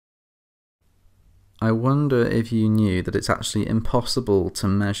I wonder if you knew that it's actually impossible to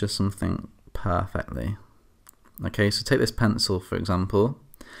measure something perfectly. Okay, so take this pencil for example.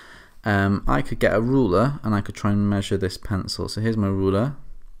 I could get a ruler and I could try and measure this pencil. So here's my ruler,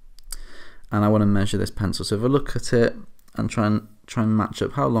 and I want to measure this pencil. So if I look at it and try and match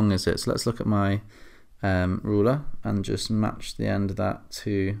up, how long is it? So let's look at my ruler and just match the end of that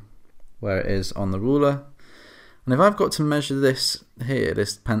to where it is on the ruler. And if I've got to measure this here,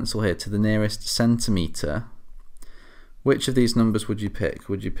 this pencil here, to the nearest centimetre, which of these numbers would you pick?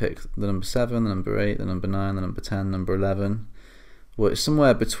 Would you pick the number 7, the number 8, the number 9, the number 10, number 11? Well, it's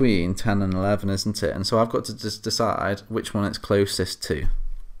somewhere between 10 and 11, isn't it? And so I've got to just decide which one it's closest to.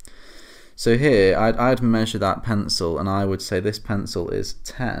 So here, I'd measure that pencil, and I would say this pencil is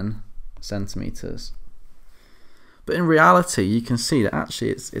 10 centimetres. But in reality, you can see that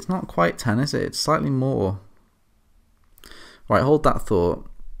actually it's not quite 10, is it? It's slightly more. Right, hold that thought,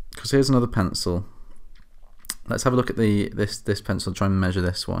 because here's another pencil. Let's have a look at this pencil and try and measure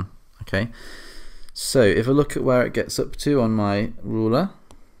this one. Okay, so if I look at where it gets up to on my ruler,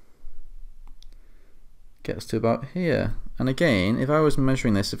 it gets to about here. And again, if I was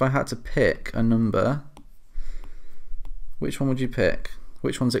measuring this, if I had to pick a number, which one would you pick?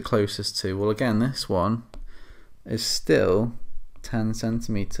 Which one's it closest to? Well, again, this one is still 10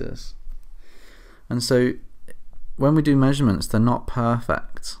 centimetres. And so when we do measurements, they're not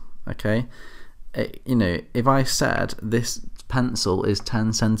perfect. Okay, you know, if I said this pencil is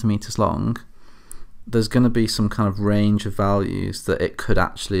 10 centimetres long, there's going to be some kind of range of values that it could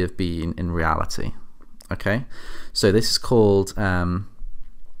actually have been in reality. Okay, so this is called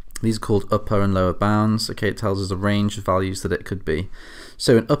these are called upper and lower bounds. Okay, it tells us a range of values that it could be.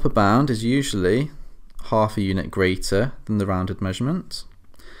 So an upper bound is usually half a unit greater than the rounded measurement,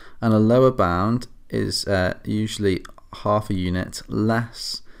 and a lower bound is usually half a unit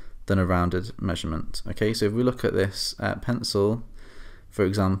less than a rounded measurement. Okay, so if we look at this pencil, for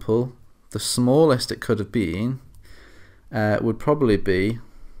example, the smallest it could have been would probably be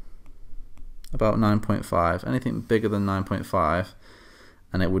about 9.5. Anything bigger than 9.5,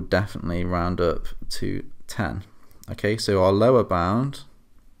 and it would definitely round up to 10. Okay, so our lower bound,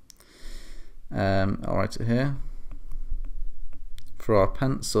 I'll write it here, for our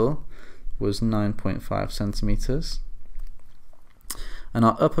pencil was 9.5 centimetres, and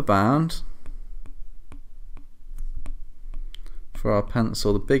our upper bound for our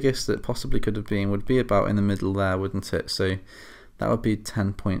pencil, the biggest that possibly could have been, would be about in the middle there, wouldn't it? So that would be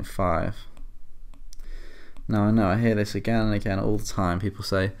 10.5. Now I know I hear this again and again all the time. People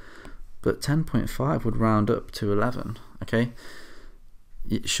say, but 10.5 would round up to 11. Okay,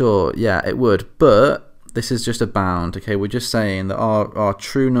 sure, yeah, it would, but this is just a bound. Okay, we're just saying that our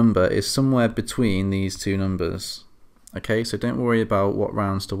true number is somewhere between these two numbers. Okay, so don't worry about what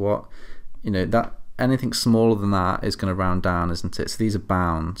rounds to what. You know, that anything smaller than that is going to round down, isn't it? So these are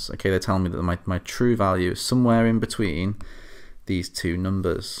bounds. Okay, they're telling me that my true value is somewhere in between these two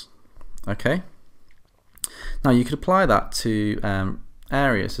numbers. Okay, now you could apply that to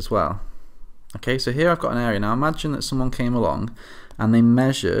areas as well. Okay, so here I've got an area. Now imagine that someone came along and they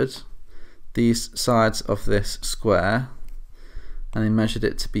measured these sides of this square, and they measured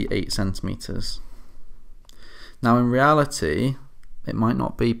it to be 8 centimetres. Now in reality, it might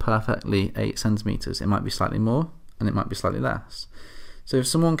not be perfectly 8 centimetres. It might be slightly more, and it might be slightly less. So if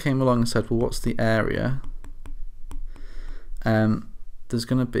someone came along and said, well, what's the area? There's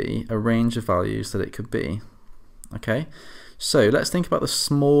going to be a range of values that it could be. Okay, so let's think about the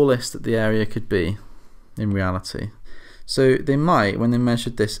smallest that the area could be in reality. So they might, when they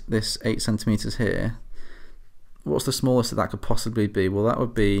measured this 8 centimetres here, what's the smallest that could possibly be? Well, that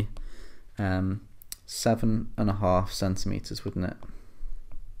would be 7.5 centimetres, wouldn't it?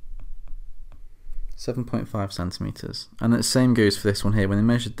 7.5 centimetres. And the same goes for this one here. When they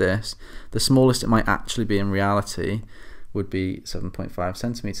measured this, the smallest it might actually be in reality would be 7.5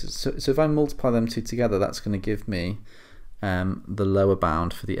 centimetres. So if I multiply them two together, that's going to give me the lower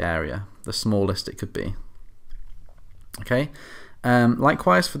bound for the area, the smallest it could be. Okay,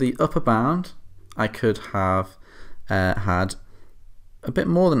 likewise for the upper bound, I could have had a bit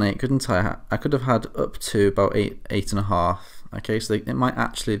more than 8, couldn't I? I could have had up to about 8.5. Okay, so it might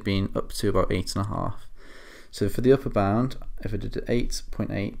actually have been up to about 8.5. So for the upper bound, if I did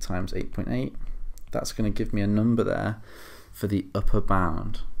 8.8 times 8.8, that's going to give me a number there for the upper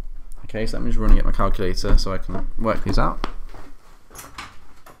bound. Okay, so let me just run and get my calculator so I can work these out.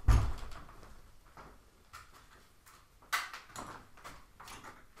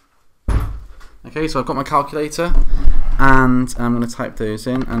 Okay, so I've got my calculator, and I'm going to type those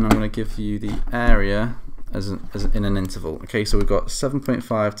in, and I'm going to give you the area as in an interval. Okay, so we've got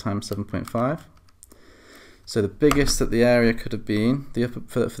 7.5 times 7.5, So the biggest that the area could have been,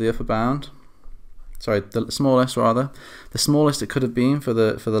 for the upper bound, sorry, the smallest rather, the smallest it could have been for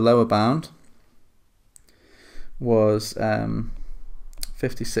the lower bound was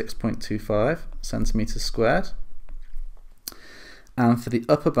 56.25 centimeters squared, and for the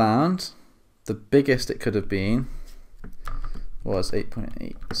upper bound, the biggest it could have been was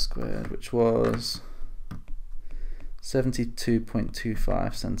 8.8 squared, which was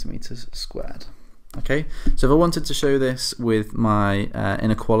 72.25 centimeters squared. Okay, so if I wanted to show this with my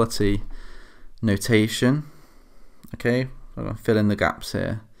inequality notation, okay, I'm going to fill in the gaps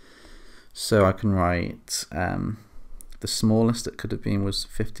here. So I can write the smallest it could have been was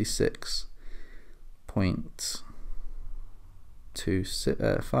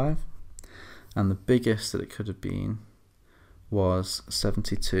 56.25, and the biggest that it could have been was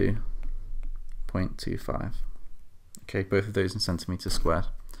 72.25. Okay, both of those in centimeters squared.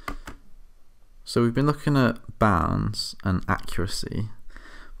 So we've been looking at bounds and accuracy,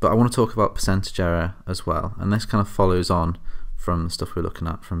 but I want to talk about percentage error as well, and this kind of follows on from the stuff we're looking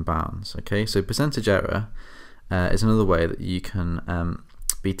at from bounds. Okay, so percentage error is another way that you can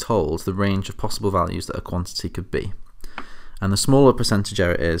be told the range of possible values that a quantity could be. And the smaller percentage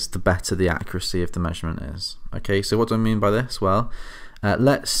error is, the better the accuracy of the measurement is. Okay, so what do I mean by this? Well,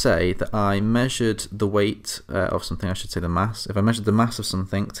 let's say that I measured the weight of something, I should say the mass. If I measured the mass of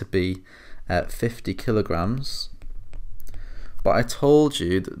something to be 50 kilograms, but I told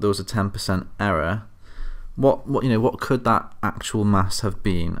you that there was a 10% error, what could that actual mass have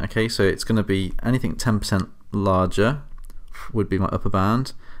been? Okay, so it's going to be anything 10% larger would be my upper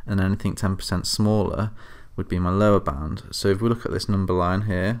bound, and anything 10% smaller would be my lower bound. So if we look at this number line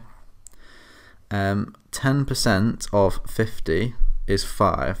here, 10% of 50 is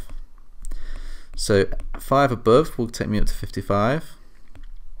 5. So 5 above will take me up to 55,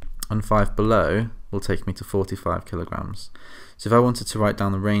 and 5 below will take me to 45 kilograms. So if I wanted to write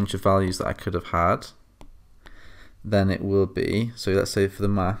down the range of values that I could have had, then it will be, so let's say for the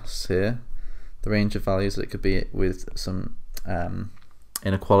mass here, the range of values that it could be with some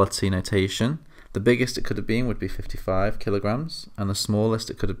inequality notation. The biggest it could have been would be 55 kilograms, and the smallest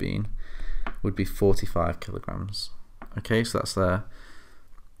it could have been would be 45 kilograms. Okay, so that's your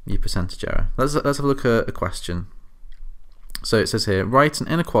percentage error. Let's have a look at a question. So it says here, write an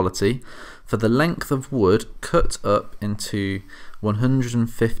inequality for the length of wood cut up into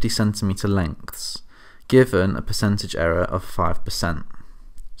 150 centimeter lengths, given a percentage error of 5%.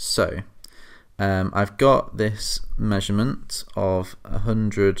 So I've got this measurement of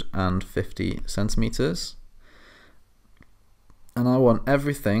 150 centimeters, and I want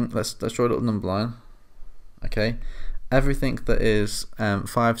everything, let's draw a little number line, okay, everything that is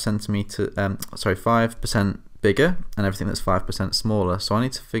 5% bigger and everything that's 5% smaller. So I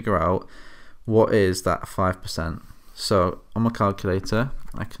need to figure out what is that 5%. So on my calculator,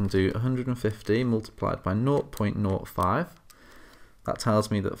 I can do 150 multiplied by 0.05. That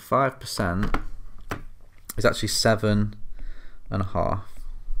tells me that 5% is actually 7.5.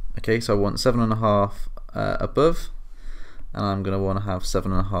 Okay, so I want 7.5 above, and I'm going to want to have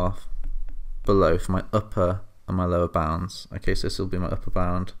 7.5 below for my upper and my lower bounds. Okay, so this will be my upper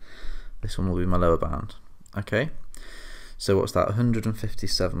bound, this one will be my lower bound. Okay, so what's that?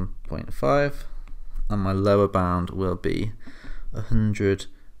 157.5, and my lower bound will be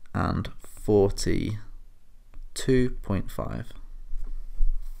 142.5.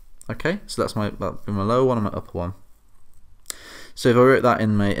 Okay, so that'll be my lower one and my upper one. So if I wrote that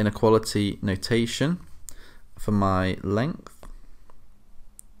in my inequality notation for my length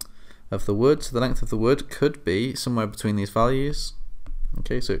of the wood, so the length of the wood could be somewhere between these values.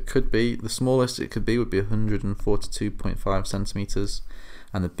 Okay, so it could be, the smallest it could be would be 142.5 centimeters,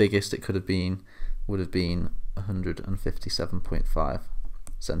 and the biggest it could have been would have been 157.5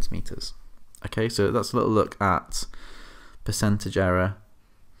 centimeters. Okay, so that's a little look at percentage error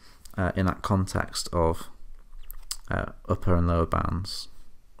in that context of upper and lower bounds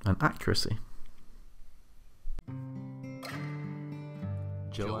and accuracy.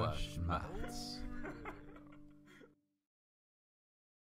 Joash Maths.